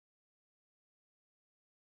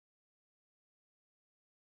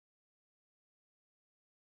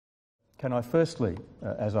Can I firstly,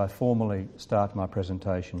 as I formally start my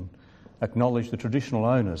presentation, acknowledge the traditional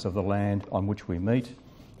owners of the land on which we meet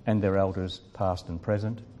and their elders past and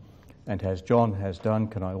present, and as John has done,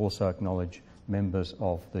 can I also acknowledge members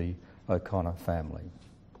of the O'Connor family.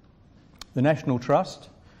 The National Trust,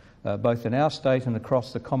 both in our state and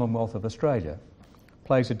across the Commonwealth of Australia,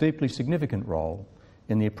 plays a deeply significant role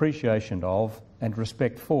in the appreciation of and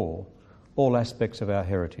respect for all aspects of our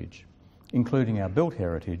heritage, including our built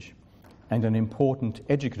heritage, and an important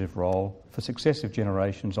educative role for successive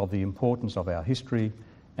generations of the importance of our history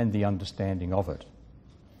and the understanding of it.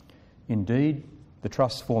 Indeed, the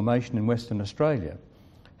Trust's formation in Western Australia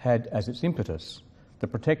had as its impetus the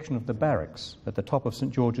protection of the barracks at the top of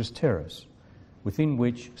St George's Terrace, within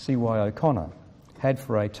which C.Y. O'Connor had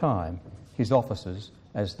for a time his offices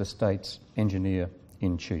as the state's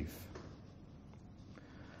Engineer-in-Chief.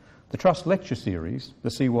 The Trust lecture series, the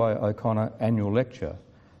C.Y. O'Connor Annual Lecture,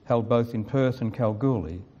 held both in Perth and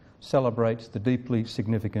Kalgoorlie, celebrates the deeply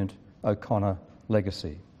significant O'Connor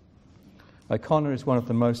legacy. O'Connor is one of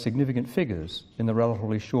the most significant figures in the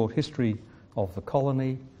relatively short history of the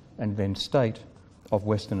colony and then state of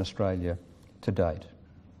Western Australia to date.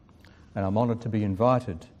 And I'm honoured to be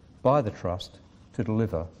invited by the Trust to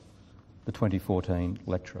deliver the 2014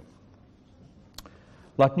 lecture.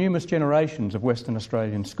 Like numerous generations of Western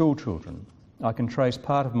Australian school children, I can trace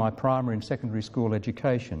part of my primary and secondary school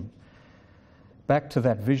education back to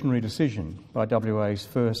that visionary decision by WA's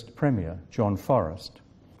first Premier, John Forrest,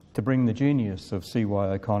 to bring the genius of C.Y.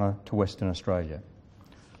 O'Connor to Western Australia.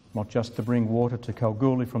 Not just to bring water to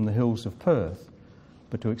Kalgoorlie from the hills of Perth,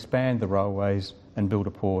 but to expand the railways and build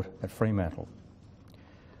a port at Fremantle.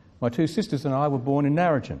 My two sisters and I were born in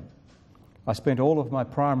Narrogin. I spent all of my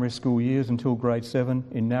primary school years until grade 7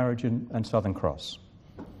 in Narrogin and Southern Cross.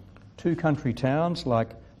 Two country towns, like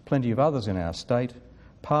plenty of others in our state,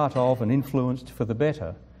 part of and influenced for the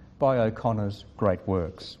better by O'Connor's great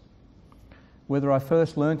works. Whether I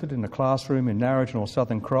first learnt it in a classroom in Narrogin or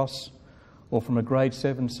Southern Cross, or from a grade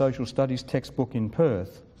 7 social studies textbook in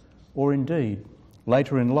Perth, or indeed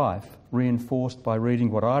later in life reinforced by reading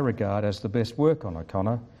what I regard as the best work on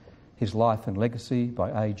O'Connor, His Life and Legacy by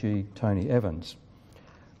A.G. Tony Evans,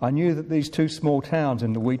 I knew that these two small towns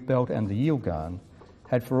in the Wheatbelt and the Yilgarn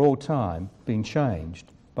had for all time been changed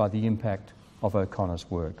by the impact of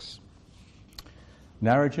O'Connor's works.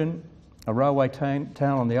 Narrogin, a railway town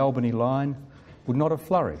on the Albany line, would not have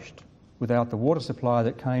flourished without the water supply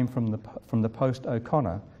that came from the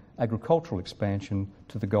post-O'Connor agricultural expansion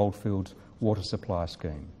to the Goldfields water supply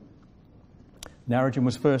scheme. Narrogin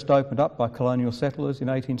was first opened up by colonial settlers in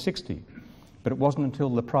 1860, but it wasn't until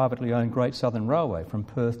the privately owned Great Southern Railway from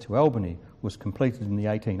Perth to Albany was completed in the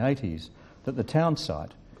 1880s that the town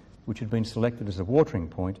site, which had been selected as a watering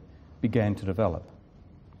point, began to develop.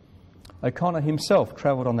 O'Connor himself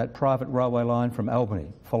travelled on that private railway line from Albany,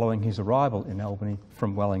 following his arrival in Albany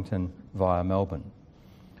from Wellington via Melbourne.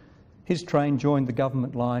 His train joined the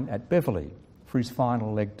government line at Beverley for his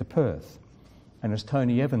final leg to Perth, and as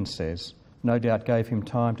Tony Evans says, no doubt gave him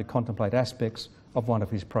time to contemplate aspects of one of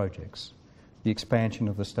his projects, the expansion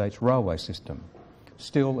of the state's railway system,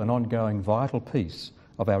 still an ongoing vital piece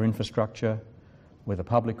of our infrastructure, whether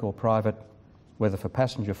public or private, whether for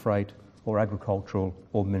passenger freight or agricultural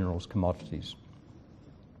or minerals commodities.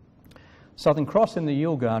 Southern Cross in the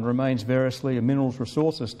Yilgarn remains variously a minerals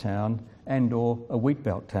resources town and or a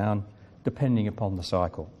wheatbelt town, depending upon the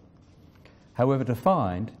cycle. However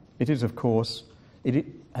defined, it of course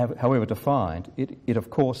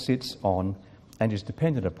sits on and is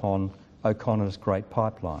dependent upon O'Connor's Great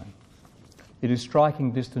Pipeline. It is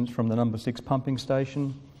striking distance from the number 6 pumping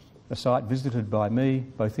station, a site visited by me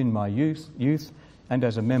both in my youth and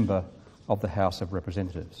as a member of the House of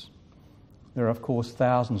Representatives. There are, of course,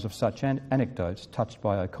 thousands of such anecdotes touched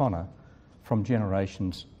by O'Connor from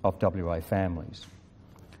generations of WA families.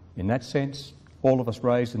 In that sense, all of us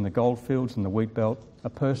raised in the goldfields and the wheatbelt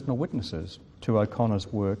are personal witnesses to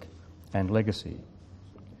O'Connor's work and legacy.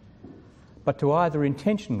 But to either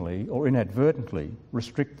intentionally or inadvertently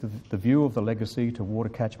restrict the view of the legacy to water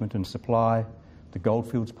catchment and supply, the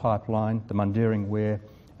Goldfields pipeline, the Mundaring Weir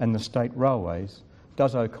and the state railways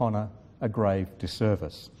does O'Connor a grave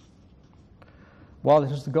disservice. While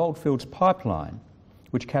it is the Goldfields pipeline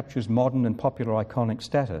which captures modern and popular iconic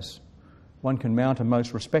status, one can mount a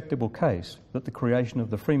most respectable case that the creation of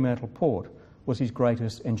the Fremantle port was his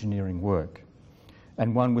greatest engineering work,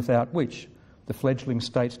 and one without which the fledgling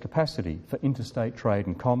state's capacity for interstate trade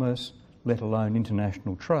and commerce, let alone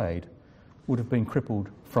international trade, would have been crippled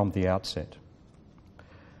from the outset.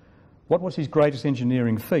 What was his greatest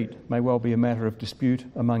engineering feat may well be a matter of dispute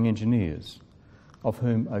among engineers, of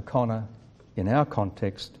whom O'Connor, in our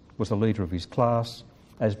context, was a leader of his class,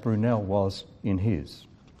 as Brunel was in his.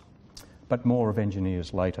 But more of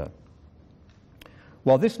engineers later.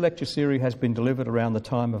 While this lecture series has been delivered around the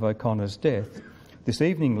time of O'Connor's death, this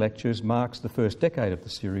evening lectures marks the first decade of the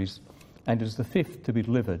series and is the fifth to be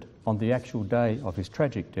delivered on the actual day of his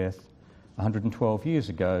tragic death 112 years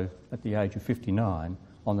ago at the age of 59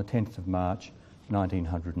 on the 10th of March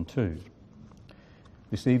 1902.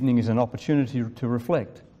 This evening is an opportunity to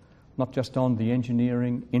reflect not just on the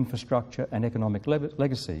engineering, infrastructure and economic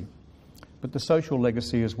legacy, but the social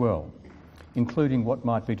legacy as well, including what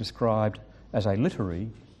might be described as a literary,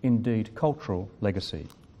 indeed cultural legacy.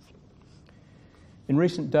 In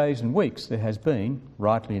recent days and weeks there has been,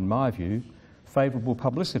 rightly in my view, favourable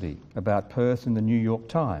publicity about Perth in the New York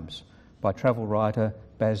Times by travel writer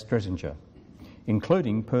Baz Dresinger,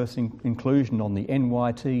 including Perth's inclusion on the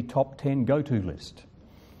NYT Top 10 Go-To list.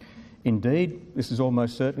 Indeed, this is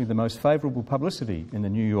almost certainly the most favourable publicity in the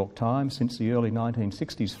New York Times since the early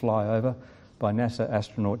 1960s flyover by NASA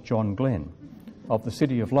astronaut John Glenn of the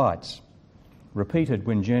City of Lights, repeated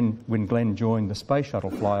when Glenn joined the Space Shuttle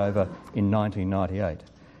flyover in 1998,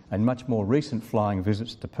 and much more recent flying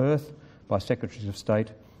visits to Perth by Secretaries of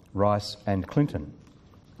State Rice and Clinton.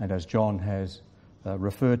 And as John has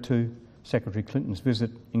referred to, Secretary Clinton's visit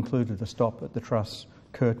included a stop at the Truss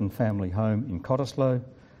Curtin family home in Cottesloe,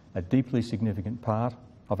 a deeply significant part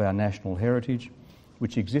of our national heritage,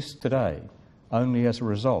 which exists today only as a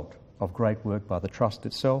result of great work by the Trust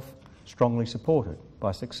itself, strongly supported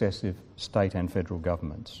by successive state and federal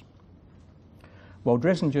governments. While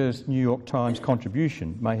Dresinger's New York Times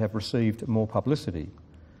contribution may have received more publicity,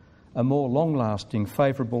 a more long-lasting,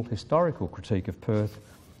 favourable historical critique of Perth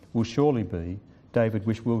will surely be David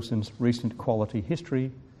Whish-Wilson's recent quality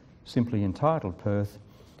history, simply entitled Perth,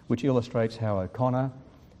 which illustrates how O'Connor,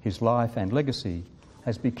 his life and legacy,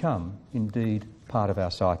 has become, indeed, part of our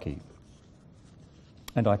psyche.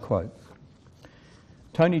 And I quote,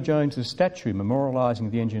 "Tony Jones's statue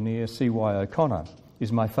memorialising the engineer C.Y. O'Connor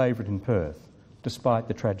is my favourite in Perth, despite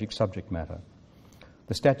the tragic subject matter.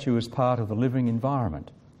 The statue is part of the living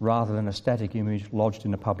environment rather than a static image lodged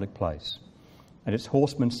in a public place, and its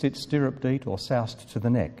horseman sits stirrup-deep or soused to the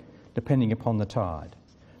neck, depending upon the tide.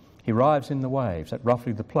 He rides in the waves at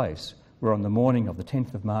roughly the place where on the morning of the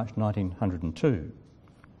 10th of March 1902,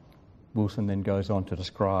 Wilson then goes on to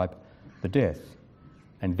describe the death,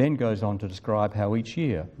 and then goes on to describe how each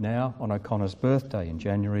year, now on O'Connor's birthday in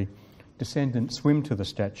January, descendants swim to the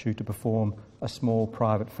statue to perform a small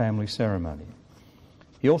private family ceremony.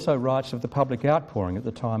 He also writes of the public outpouring at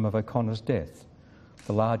the time of O'Connor's death,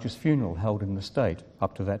 the largest funeral held in the state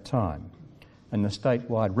up to that time, and the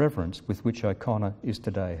statewide reverence with which O'Connor is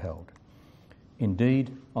today held.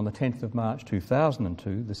 Indeed, on the 10th of March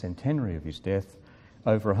 2002, the centenary of his death,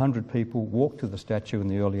 over 100 people walked to the statue in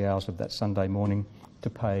the early hours of that Sunday morning to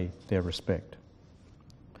pay their respect.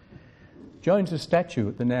 Jones's statue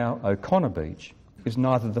at the now O'Connor Beach is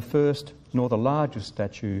neither the first nor the largest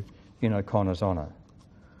statue in O'Connor's honour.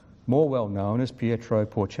 More well known is Pietro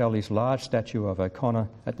Porcelli's large statue of O'Connor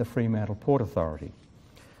at the Fremantle Port Authority,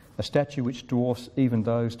 a statue which dwarfs even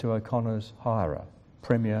those to O'Connor's hirer,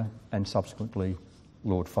 Premier and subsequently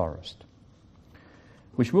Lord Forrest.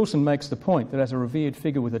 Whish-Wilson makes the point that as a revered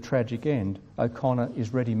figure with a tragic end, O'Connor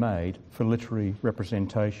is ready-made for literary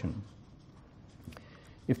representation.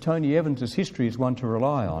 If Tony Evans's history is one to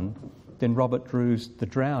rely on, then Robert Drew's The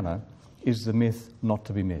Drowner is the myth not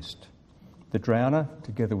to be missed. The Drowner,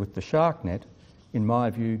 together with The Shark Net, in my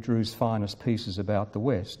view Drew's finest pieces about the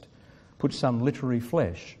West, put some literary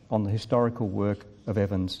flesh on the historical work of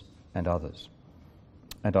Evans and others.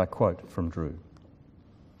 And I quote from Drew.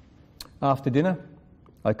 "After dinner,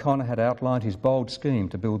 O'Connor had outlined his bold scheme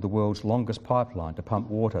to build the world's longest pipeline to pump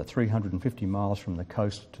water 350 miles from the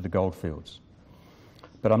coast to the goldfields.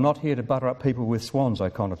 But I'm not here to butter up people with swans,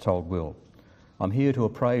 O'Connor told Will. I'm here to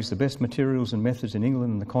appraise the best materials and methods in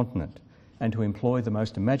England and the continent, and to employ the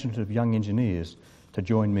most imaginative young engineers to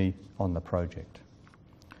join me on the project."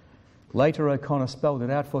 Later, O'Connor spelled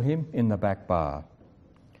it out for him in the back bar.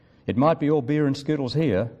 "It might be all beer and skittles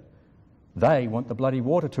here. They want the bloody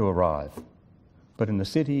water to arrive." But in the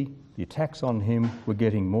city, the attacks on him were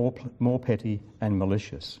getting more petty and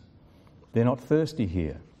malicious. "They're not thirsty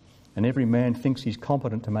here, and every man thinks he's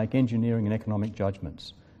competent to make engineering and economic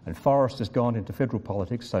judgments. And Forrest has gone into federal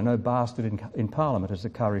politics, so no bastard in Parliament has the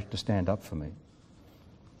courage to stand up for me."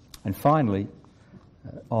 And finally,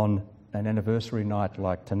 on an anniversary night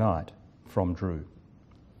like tonight, from Drew.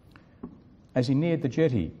 "As he neared the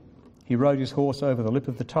jetty, he rode his horse over the lip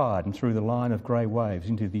of the tide and through the line of grey waves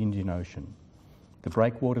into the Indian Ocean. The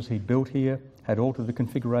breakwaters he'd built here had altered the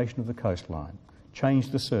configuration of the coastline,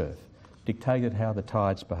 changed the surf, dictated how the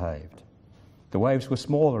tides behaved. The waves were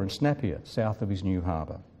smaller and snappier south of his new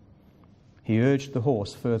harbour. He urged the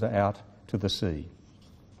horse further out to the sea.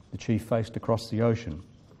 The chief faced across the ocean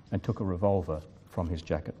and took a revolver from his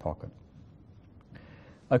jacket pocket.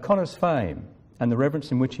 O'Connor's fame and the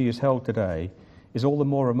reverence in which he is held today is all the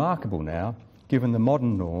more remarkable now, given the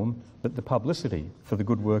modern norm that the publicity for the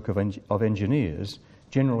good work of engineers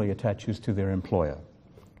generally attaches to their employer,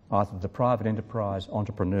 either the private enterprise,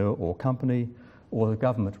 entrepreneur or company, or the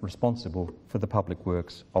government responsible for the public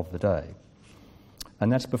works of the day.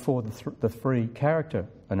 And that's before the free character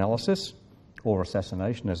analysis, or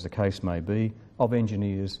assassination as the case may be, of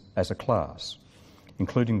engineers as a class,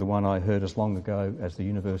 including the one I heard as long ago as the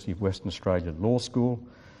University of Western Australia Law School,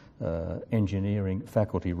 engineering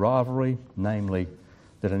faculty rivalry, namely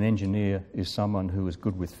that an engineer is someone who is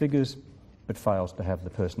good with figures but fails to have the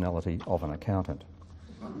personality of an accountant.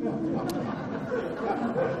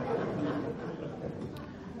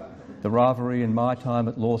 The rivalry in my time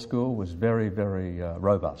at law school was very, very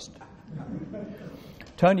robust.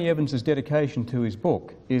 Tony Evans's dedication to his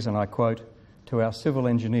book is, and I quote, "to our civil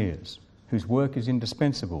engineers, whose work is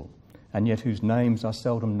indispensable and yet whose names are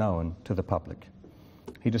seldom known to the public."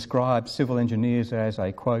 He describes civil engineers as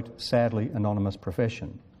a, quote, "sadly anonymous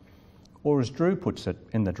profession." Or as Drew puts it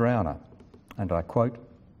in The Drowner, and I quote,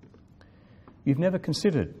 "You've never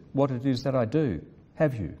considered what it is that I do,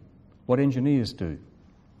 have you? What engineers do?"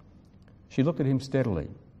 She looked at him steadily.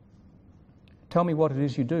 "Tell me what it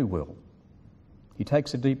is you do, Will." He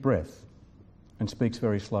takes a deep breath and speaks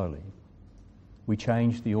very slowly. "We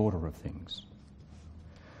change the order of things."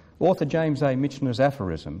 Author James A. Michener's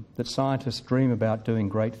aphorism that scientists dream about doing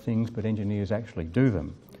great things but engineers actually do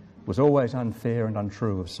them was always unfair and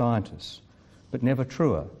untrue of scientists, but never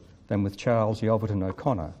truer than with Charles Yelverton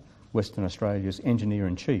O'Connor, Western Australia's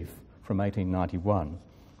engineer-in-chief from 1891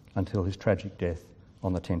 until his tragic death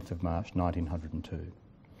on the 10th of March 1902.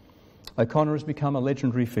 O'Connor has become a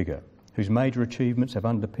legendary figure whose major achievements have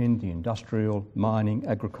underpinned the industrial, mining,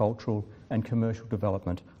 agricultural and commercial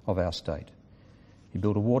development of our state. He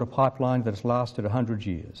built a water pipeline that has lasted 100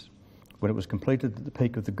 years. When it was completed at the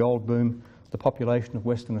peak of the gold boom, the population of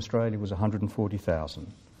Western Australia was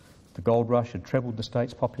 140,000. The gold rush had trebled the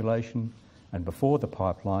state's population, and before the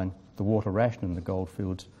pipeline, the water ration in the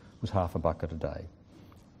goldfields was half a bucket a day.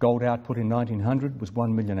 Gold output in 1900 was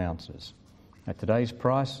 1 million ounces. At today's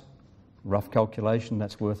price, rough calculation,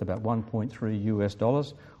 that's worth about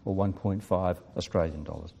 $1.3 or 1.5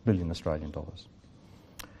 billion Australian dollars.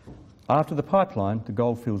 After the pipeline, the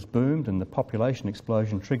goldfields boomed and the population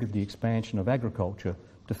explosion triggered the expansion of agriculture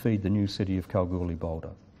to feed the new city of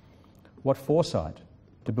Kalgoorlie-Boulder. What foresight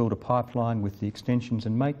to build a pipeline with the extensions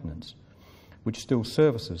and maintenance which still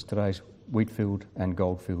services today's wheatfield and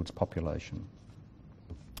goldfields population.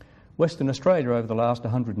 Western Australia over the last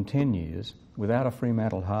 110 years, without a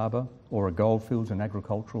Fremantle harbour or a goldfields and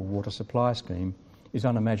agricultural water supply scheme, is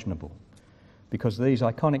unimaginable, because these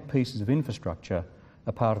iconic pieces of infrastructure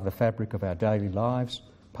are part of the fabric of our daily lives,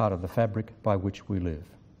 part of the fabric by which we live.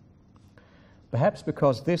 Perhaps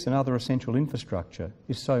because this and other essential infrastructure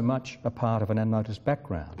is so much a part of an unnoticed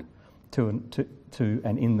background to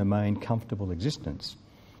an in the main comfortable existence,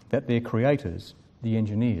 that their creators, the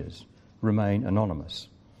engineers, remain anonymous,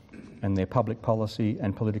 and their public policy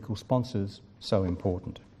and political sponsors so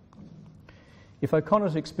important. If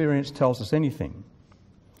O'Connor's experience tells us anything,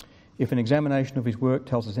 if an examination of his work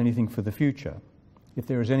tells us anything for the future, if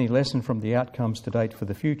there is any lesson from the outcomes to date for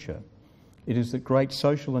the future, it is that great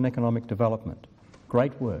social and economic development,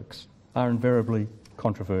 great works, are invariably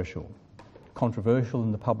controversial. Controversial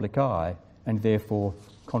in the public eye, and therefore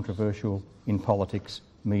controversial in politics,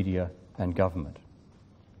 media and government.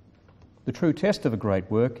 The true test of a great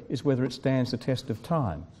work is whether it stands the test of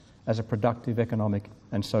time as a productive economic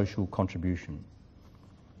and social contribution.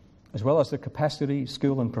 As well as the capacity,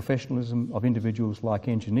 skill and professionalism of individuals like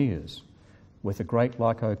engineers, with a great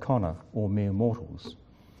like O'Connor or mere mortals,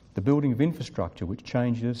 the building of infrastructure which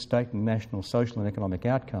changes state and national social and economic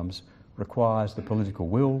outcomes requires the political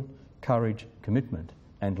will, courage, commitment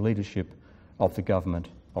and leadership of the government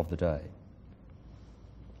of the day.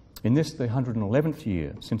 In this, the 111th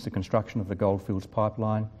year since the construction of the Goldfields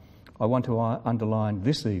pipeline, I want to underline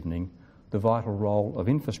this evening the vital role of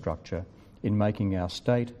infrastructure in making our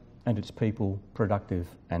state and its people productive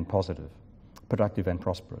and prosperous,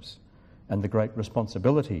 and the great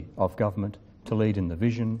responsibility of government to lead in the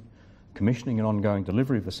vision, commissioning and ongoing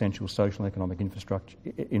delivery of essential social and economic infrastructure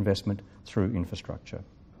investment through infrastructure.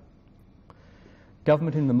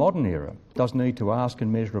 Government in the modern era does need to ask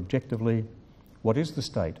and measure objectively what is the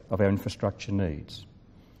state of our infrastructure needs?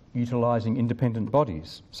 Utilising independent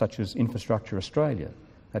bodies such as Infrastructure Australia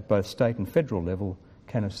at both state and federal level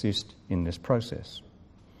can assist in this process.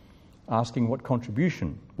 Asking what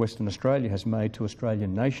contribution Western Australia has made to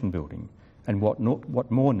Australian nation building and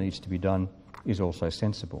what more needs to be done is also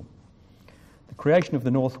sensible. The creation of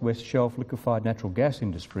the North West Shelf liquefied natural gas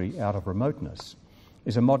industry out of remoteness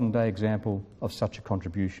is a modern-day example of such a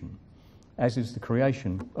contribution, as is the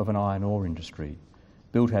creation of an iron ore industry,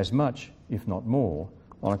 built as much, if not more,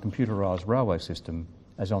 on a computerised railway system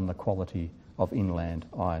as on the quality of inland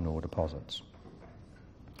iron ore deposits.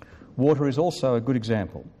 Water is also a good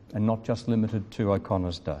example, and not just limited to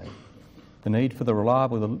O'Connor's day. The need for the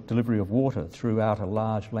reliable delivery of water throughout a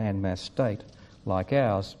large landmass state like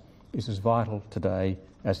ours is as vital today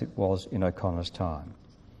as it was in O'Connor's time.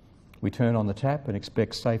 We turn on the tap and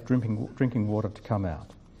expect safe drinking water to come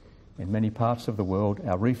out. In many parts of the world,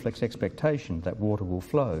 our reflex expectation that water will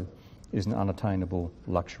flow is an unattainable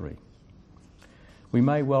luxury. We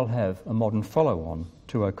may well have a modern follow-on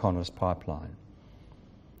to O'Connor's pipeline.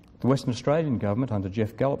 The Western Australian government, under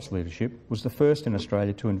Geoff Gallop's leadership, was the first in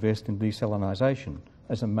Australia to invest in desalinisation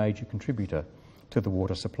as a major contributor to the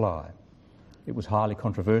water supply. It was highly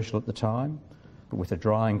controversial at the time, but with a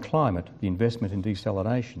drying climate, the investment in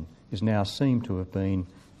desalination is now seen to have been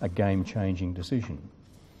a game-changing decision,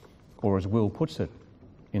 or as Will puts it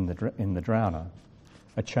in the Drowner,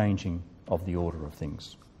 a changing of the order of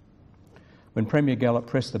things. When Premier Gallop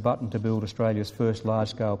pressed the button to build Australia's first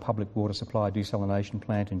large-scale public water supply desalination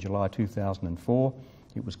plant in July 2004,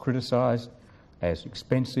 it was criticised as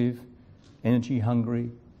expensive,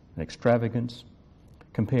 energy-hungry and extravagant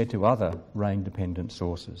compared to other rain-dependent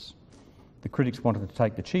sources. The critics wanted to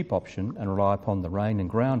take the cheap option and rely upon the rain and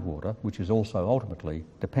groundwater, which is also ultimately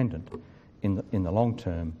dependent in the long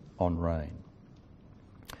term on rain.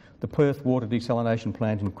 The Perth Water Desalination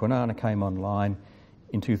Plant in Kwinana came online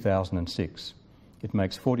in 2006. It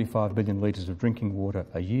makes 45 billion litres of drinking water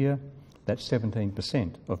a year. That's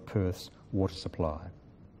 17% of Perth's water supply.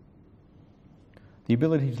 The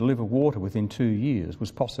ability to deliver water within 2 years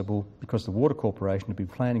was possible because the Water Corporation had been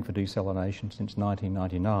planning for desalination since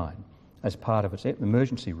 1999 as part of its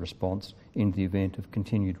emergency response in the event of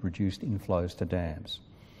continued reduced inflows to dams.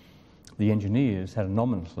 The engineers had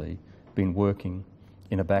anonymously been working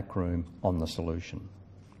in a back room on the solution.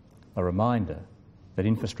 A reminder that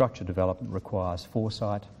infrastructure development requires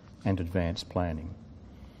foresight and advanced planning.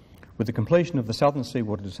 With the completion of the Southern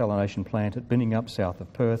Seawater Desalination Plant at Binningup, south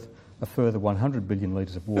of Perth, a further 100 billion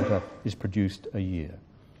litres of water is produced a year.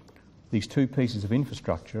 These two pieces of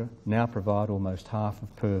infrastructure now provide almost half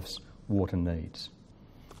of Perth's water needs.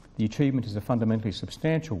 The achievement is a fundamentally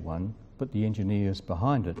substantial one, but the engineers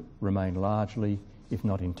behind it remain largely, if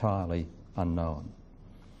not entirely, unknown.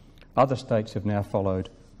 Other states have now followed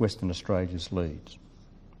Western Australia's leads.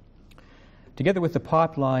 Together with the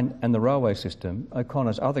pipeline and the railway system,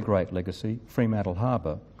 O'Connor's other great legacy, Fremantle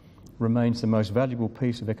Harbour, remains the most valuable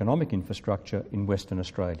piece of economic infrastructure in Western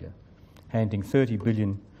Australia, handling $30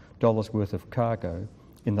 billion worth of cargo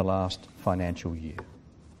in the last financial year.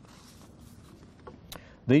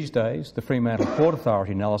 These days, the Fremantle Port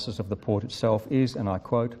Authority analysis of the port itself is, and I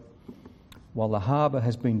quote, "While the harbour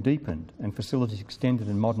has been deepened and facilities extended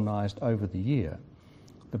and modernised over the year,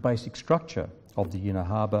 the basic structure of the inner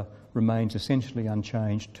harbour remains essentially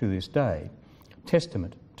unchanged to this day,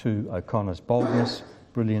 testament to O'Connor's boldness,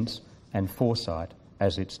 brilliance and foresight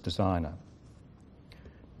as its designer."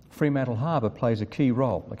 Fremantle Harbour plays a key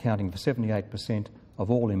role, accounting for 78%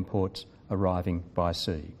 of all imports arriving by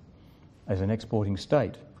sea. As an exporting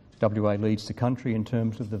state, WA leads the country in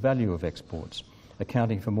terms of the value of exports,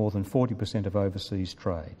 accounting for more than 40% of overseas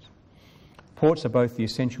trade. Ports are both the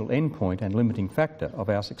essential endpoint and limiting factor of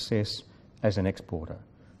our success as an exporter.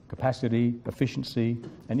 Capacity, efficiency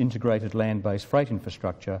and integrated land-based freight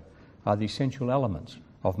infrastructure are the essential elements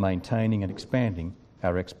of maintaining and expanding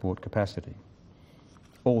our export capacity.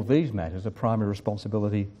 All these matters are primary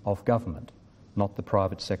responsibility of government, not the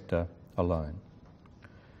private sector alone.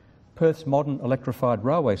 Perth's modern electrified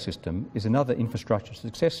railway system is another infrastructure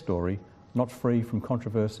success story not free from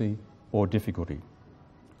controversy or difficulty.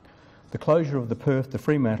 The closure of the Perth to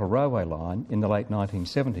Fremantle railway line in the late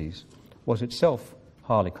 1970s was itself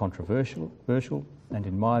highly controversial and,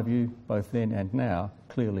 in my view, both then and now,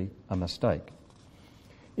 clearly a mistake.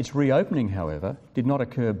 Its reopening, however, did not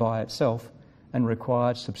occur by itself and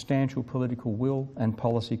required substantial political will and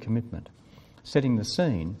policy commitment, setting the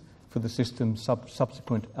scene for the system's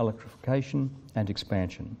subsequent electrification and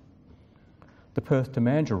expansion. The Perth to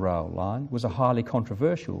Mandurah rail line was a highly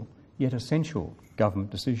controversial yet essential government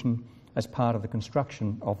decision as part of the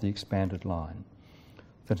construction of the expanded line.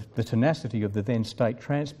 the tenacity of the then State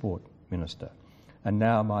Transport Minister, and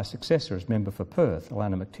now my successor as member for Perth,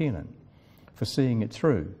 Alannah McTiernan, for seeing it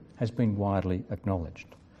through has been widely acknowledged.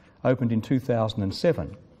 Opened in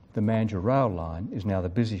 2007, the Mandurah rail line is now the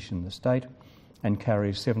busiest in the state and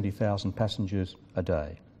carries 70,000 passengers a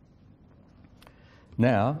day.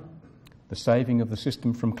 Now, the saving of the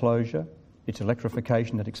system from closure, its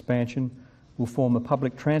electrification and expansion will form a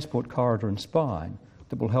public transport corridor and spine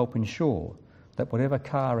that will help ensure that whatever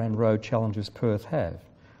car and road challenges Perth have,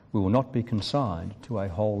 we will not be consigned to a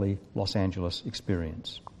wholly Los Angeles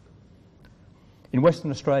experience. In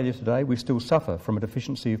Western Australia today, we still suffer from a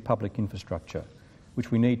deficiency of public infrastructure,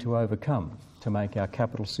 which we need to overcome to make our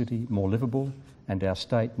capital city more livable and our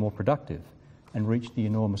state more productive and reach the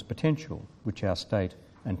enormous potential which our state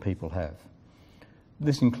and people have.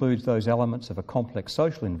 This includes those elements of a complex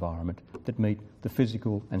social environment that meet the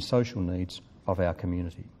physical and social needs of our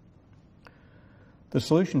community. The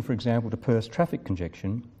solution, for example, to Perth's traffic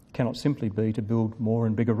congestion cannot simply be to build more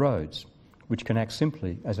and bigger roads, which can act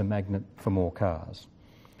simply as a magnet for more cars.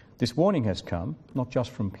 This warning has come not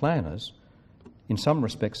just from planners, in some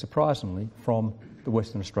respects surprisingly from the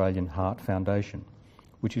Western Australian Heart Foundation,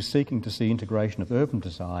 which is seeking to see integration of urban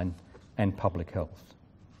design and public health.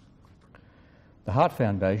 The Heart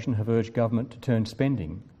Foundation have urged government to turn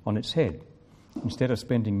spending on its head. Instead of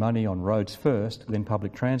spending money on roads first, then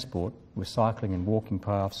public transport, with cycling and walking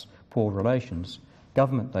paths poor relations,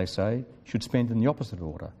 government, they say, should spend in the opposite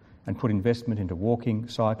order and put investment into walking,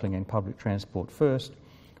 cycling and public transport first,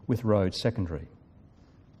 with roads secondary.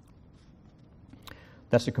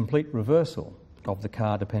 That's a complete reversal of the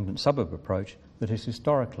car-dependent suburb approach that has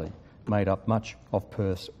historically made up much of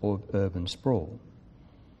Perth's urban sprawl.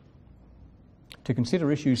 To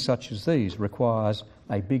consider issues such as these requires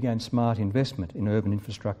a big and smart investment in urban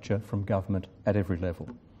infrastructure from government at every level,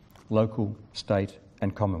 local, state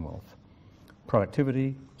and Commonwealth.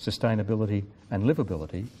 Productivity, sustainability and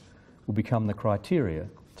livability will become the criteria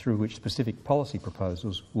through which specific policy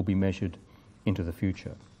proposals will be measured into the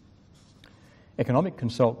future. Economic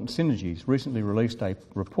consultant Synergies recently released a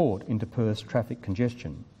report into Perth's traffic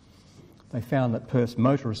congestion. They found that Perth's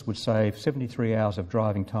motorists would save 73 hours of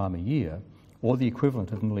driving time a year, or the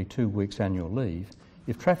equivalent of nearly 2 weeks' annual leave,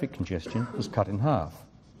 if traffic congestion was cut in half.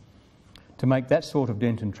 To make that sort of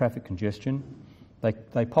dent in traffic congestion,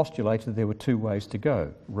 they postulated there were two ways to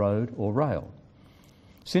go, road or rail.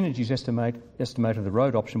 Synergies estimated the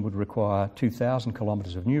road option would require 2,000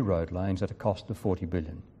 kilometres of new road lanes at a cost of $40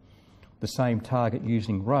 billion. The same target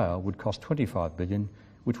using rail would cost $25 billion,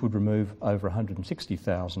 which would remove over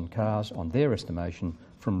 160,000 cars, on their estimation,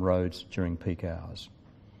 from roads during peak hours.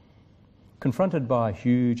 Confronted by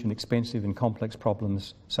huge and expensive and complex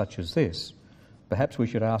problems such as this, perhaps we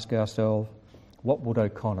should ask ourselves, what would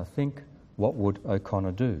O'Connor think? What would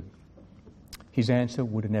O'Connor do? His answer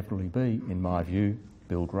would inevitably be, in my view,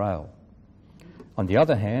 build rail. On the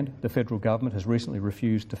other hand, the federal government has recently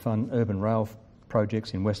refused to fund urban rail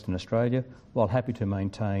projects in Western Australia while happy to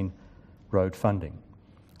maintain road funding.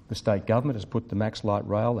 The state government has put the Max Light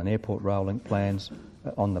Rail and Airport Rail Link plans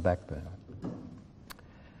on the back burner.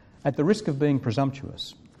 At the risk of being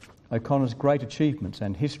presumptuous, O'Connor's great achievements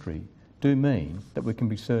and history do mean that we can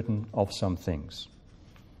be certain of some things.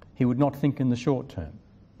 He would not think in the short term.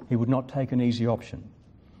 He would not take an easy option.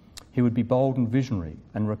 He would be bold and visionary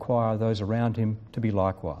and require those around him to be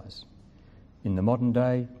likewise. In the modern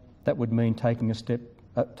day, that would mean taking a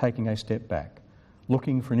step back,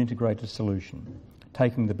 looking for an integrated solution,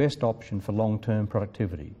 taking the best option for long-term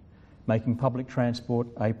productivity, making public transport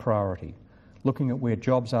a priority, looking at where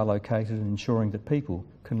jobs are located and ensuring that people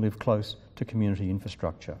can live close to community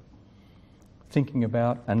infrastructure, thinking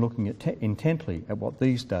about and looking intently at what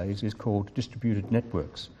these days is called distributed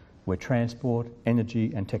networks, where transport,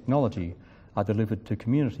 energy and technology are delivered to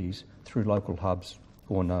communities through local hubs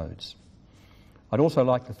or nodes. I'd also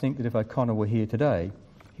like to think that if O'Connor were here today,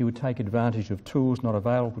 he would take advantage of tools not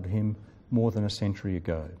available to him more than a century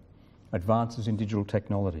ago. Advances in digital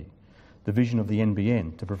technology, the vision of the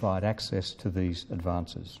NBN to provide access to these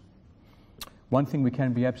advances. One thing we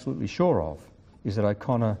can be absolutely sure of is that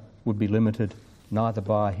O'Connor would be limited neither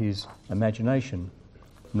by his imagination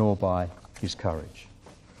nor by his courage.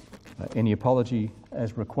 Any apology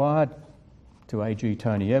as required to AG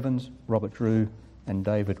Tony Evans, Robert Drew and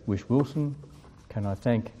David Wish-Wilson. Can I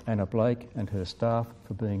thank Anna Blake and her staff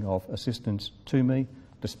for being of assistance to me,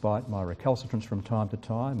 despite my recalcitrance from time to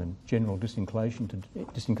time and general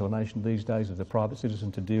disinclination these days as a private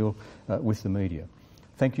citizen to deal with the media.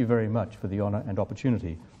 Thank you very much for the honour and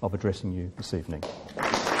opportunity of addressing you this evening.